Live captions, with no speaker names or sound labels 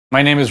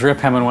My name is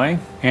Heminway,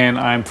 and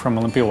I'm from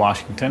Olympia,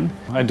 Washington.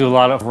 I do a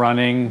lot of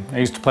running. I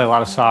used to play a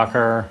lot of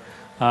soccer,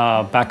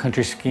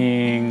 backcountry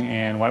skiing,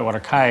 and whitewater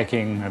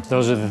kayaking.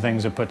 Those are the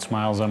things that put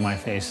smiles on my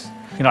face.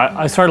 You know,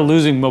 I started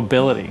losing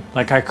mobility.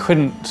 Like, I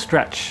couldn't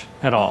stretch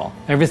at all.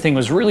 Everything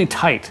was really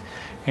tight,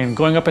 and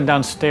going up and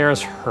down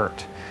stairs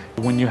hurt.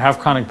 When you have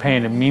chronic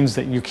pain, it means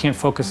that you can't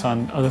focus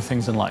on other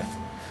things in life.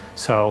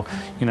 So,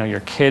 you know,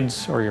 your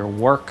kids or your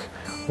work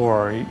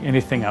or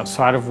anything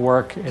outside of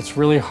work, it's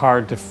really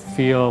hard to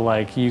feel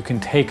like you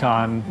can take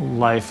on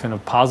life in a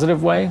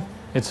positive way.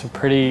 It's a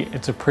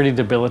pretty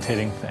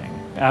debilitating thing.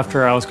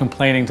 After I was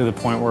complaining to the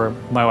point where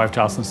my wife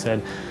Jocelyn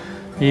said,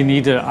 you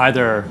need to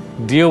either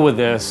deal with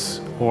this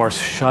or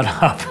shut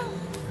up.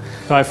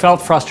 So I felt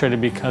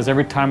frustrated because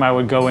every time I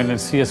would go in and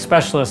see a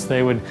specialist,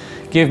 they would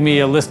give me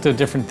a list of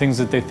different things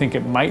that they think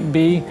it might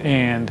be,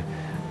 and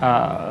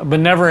but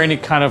never any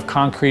kind of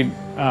concrete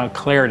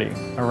clarity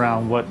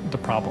around what the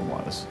problem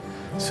was.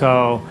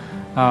 So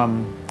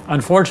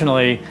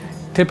unfortunately,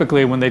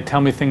 typically when they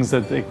tell me things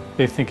that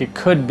they think it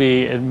could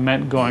be, it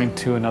meant going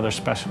to another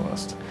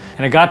specialist.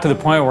 And it got to the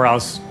point where I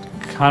was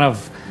kind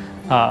of,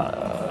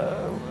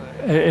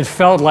 it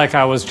felt like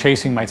I was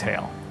chasing my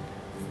tail.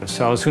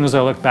 So as soon as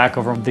I looked back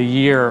over the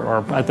year,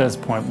 or at this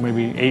point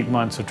maybe 8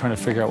 months of trying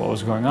to figure out what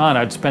was going on,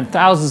 I'd spent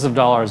thousands of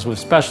dollars with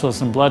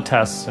specialists and blood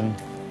tests and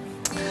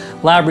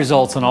lab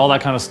results and all that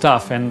kind of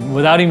stuff, and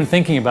without even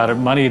thinking about it,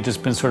 money had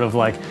just been sort of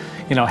like,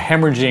 you know,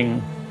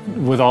 hemorrhaging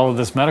with all of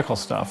this medical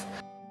stuff.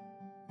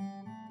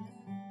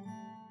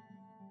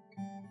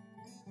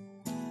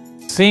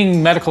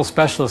 Seeing medical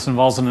specialists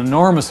involves an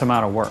enormous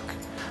amount of work,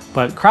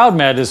 but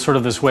CrowdMed is sort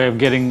of this way of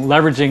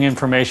leveraging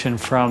information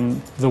from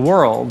the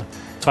world.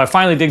 So I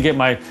finally did get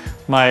my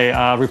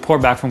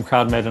report back from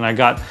CrowdMed, and I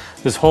got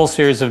this whole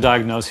series of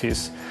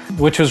diagnoses,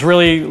 which was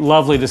really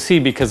lovely to see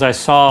because I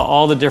saw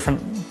all the different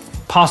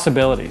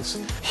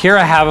possibilities. Here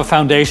I have a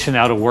foundation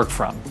now to work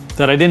from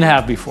that I didn't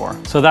have before.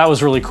 So that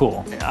was really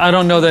cool. I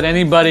don't know that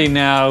anybody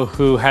now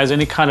who has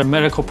any kind of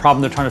medical problem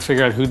they're trying to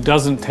figure out who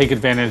doesn't take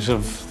advantage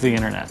of the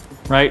internet,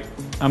 right?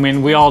 I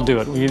mean, we all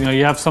do it. You know,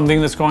 you have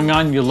something that's going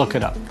on, you look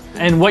it up.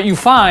 And what you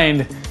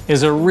find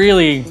is a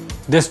really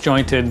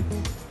disjointed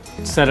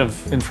set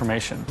of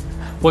information.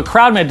 What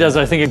CrowdMed does,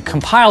 I think it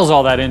compiles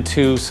all that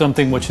into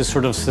something which is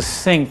sort of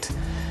succinct,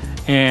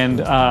 and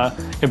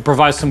it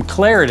provides some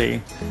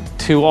clarity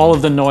to all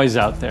of the noise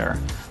out there,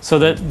 so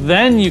that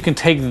then you can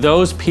take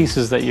those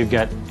pieces that you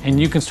get and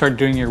you can start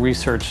doing your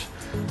research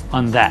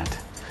on that.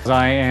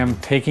 I am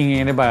taking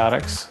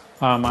antibiotics.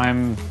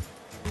 I'm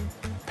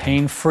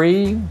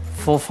pain-free,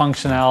 full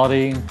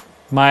functionality.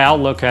 My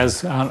outlook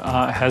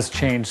has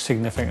changed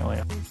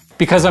significantly.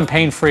 Because I'm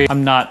pain-free,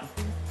 I'm not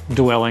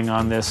dwelling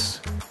on this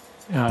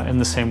in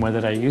the same way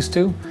that I used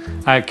to.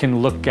 I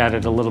can look at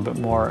it a little bit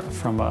more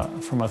from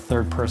a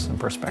third-person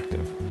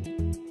perspective.